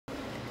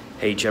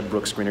Hey, Jeb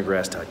Brooks,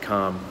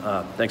 greenergrass.com.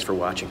 Thanks for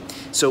watching.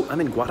 So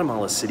I'm in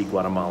Guatemala City,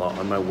 Guatemala,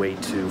 on my way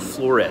to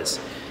Flores.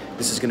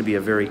 This is going to be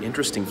a very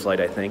interesting flight,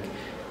 I think.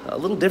 A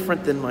little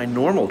different than my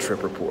normal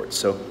trip report,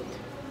 so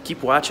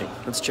keep watching.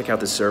 Let's check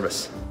out this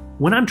service.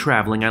 When I'm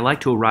traveling, I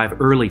like to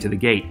arrive early to the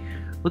gate.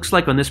 Looks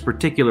like on this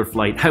particular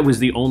flight, I was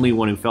the only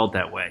one who felt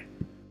that way.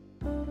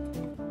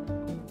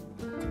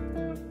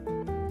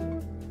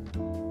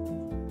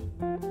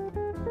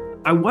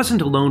 I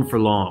wasn't alone for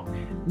long.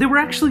 There were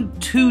actually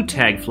two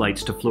tag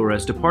flights to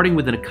Flores departing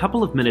within a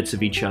couple of minutes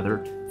of each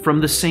other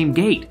from the same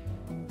gate.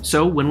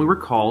 So when we were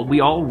called, we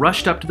all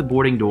rushed up to the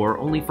boarding door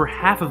only for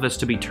half of us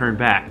to be turned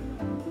back.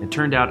 It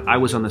turned out I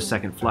was on the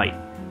second flight.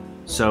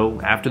 So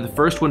after the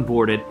first one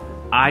boarded,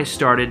 I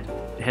started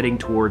heading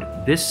toward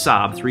this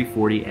Saab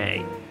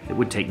 340A that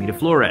would take me to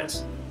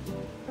Flores.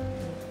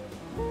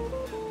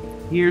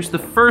 Here's the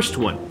first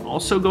one,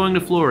 also going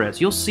to Flores.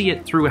 You'll see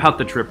it throughout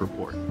the trip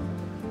report.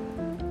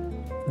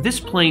 This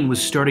plane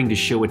was starting to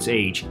show its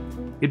age.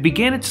 It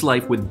began its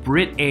life with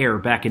Brit Air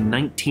back in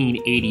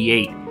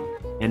 1988,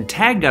 and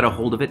TAG got a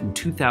hold of it in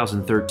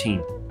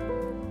 2013.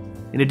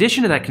 In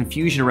addition to that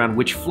confusion around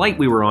which flight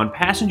we were on,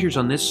 passengers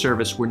on this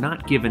service were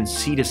not given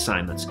seat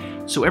assignments,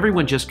 so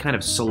everyone just kind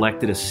of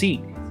selected a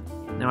seat.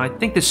 Now, I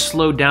think this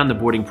slowed down the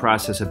boarding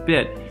process a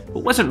bit,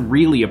 but wasn't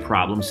really a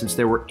problem since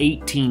there were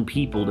 18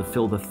 people to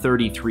fill the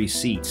 33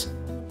 seats.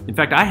 In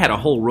fact, I had a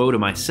whole row to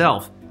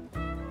myself.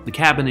 The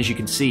cabin, as you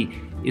can see,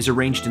 is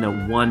arranged in a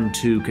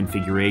 1-2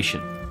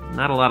 configuration.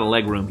 Not a lot of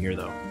legroom here,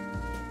 though.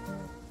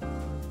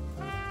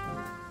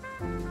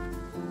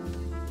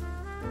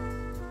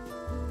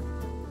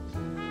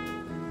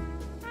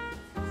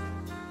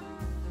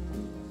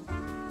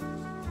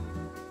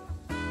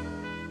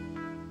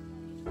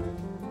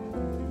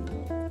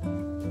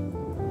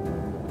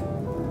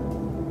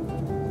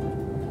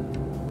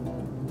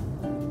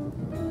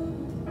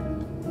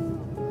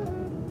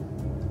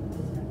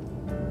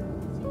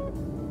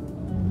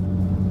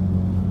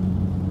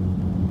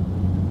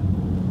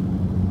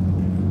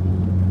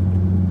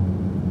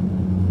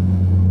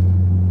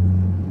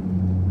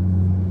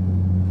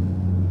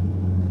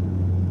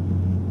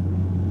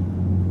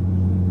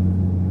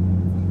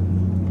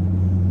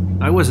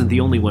 I wasn't the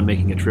only one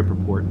making a trip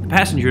report. The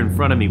passenger in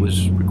front of me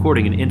was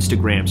recording an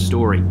Instagram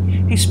story.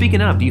 Hey,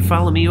 speaking of, do you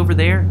follow me over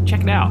there?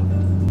 Check it out.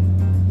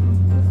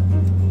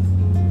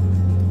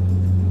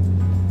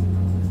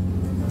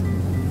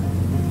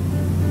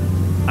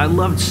 I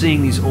loved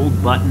seeing these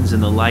old buttons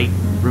in the light.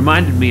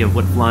 Reminded me of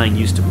what flying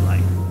used to be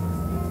like.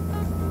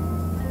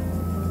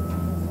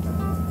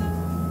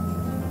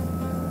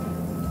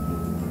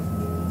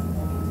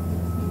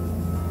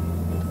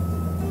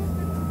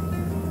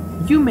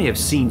 You may have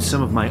seen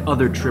some of my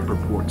other trip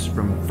reports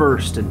from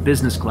first and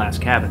business class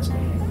cabins.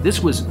 This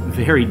was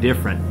very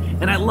different,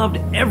 and I loved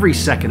every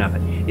second of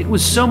it. It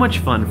was so much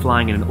fun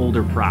flying in an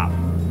older prop.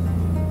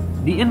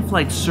 The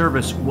in-flight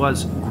service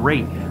was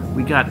great.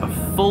 We got a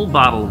full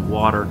bottle of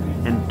water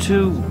and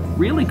 2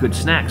 really good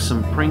snacks,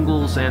 some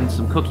Pringles and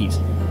some cookies.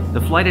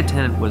 The flight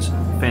attendant was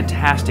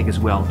fantastic as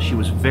well. She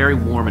was very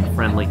warm and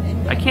friendly.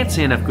 I can't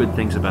say enough good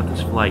things about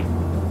this flight.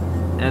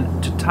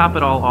 And to top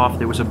it all off,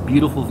 there was a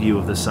beautiful view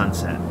of the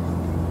sunset.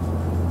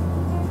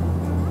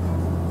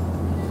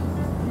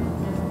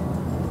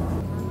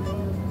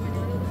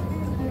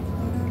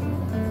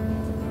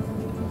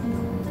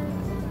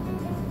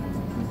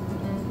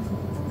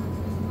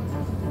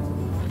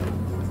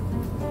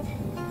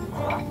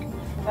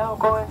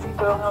 Con el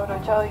cinturón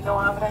abrochado y no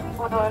abra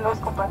ninguno de los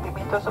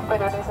compartimientos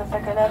superiores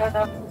hasta que la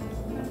aeronave...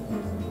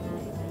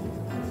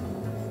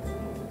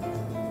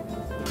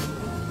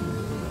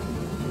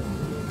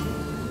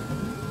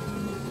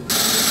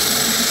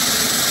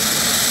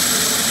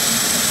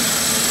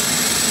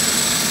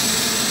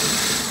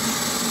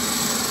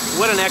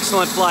 What an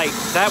excellent flight.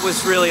 That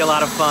was really a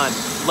lot of fun.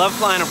 Love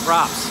flying on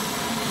props.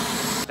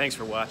 Thanks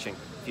for watching.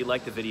 If you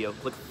liked the video,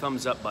 click the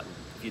thumbs up button.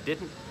 If you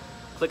didn't,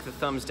 click the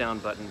thumbs down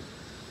button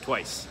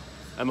twice.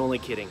 I'm only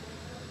kidding.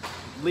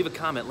 Leave a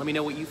comment. Let me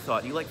know what you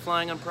thought. You like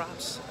flying on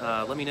props?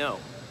 Let me know.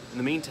 In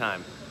the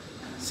meantime,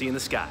 see you in the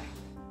sky.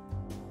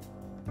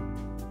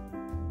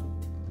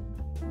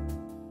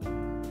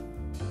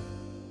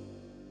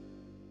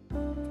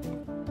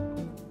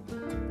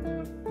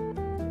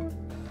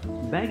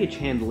 Baggage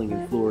handling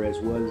in Flores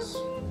was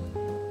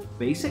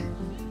basic.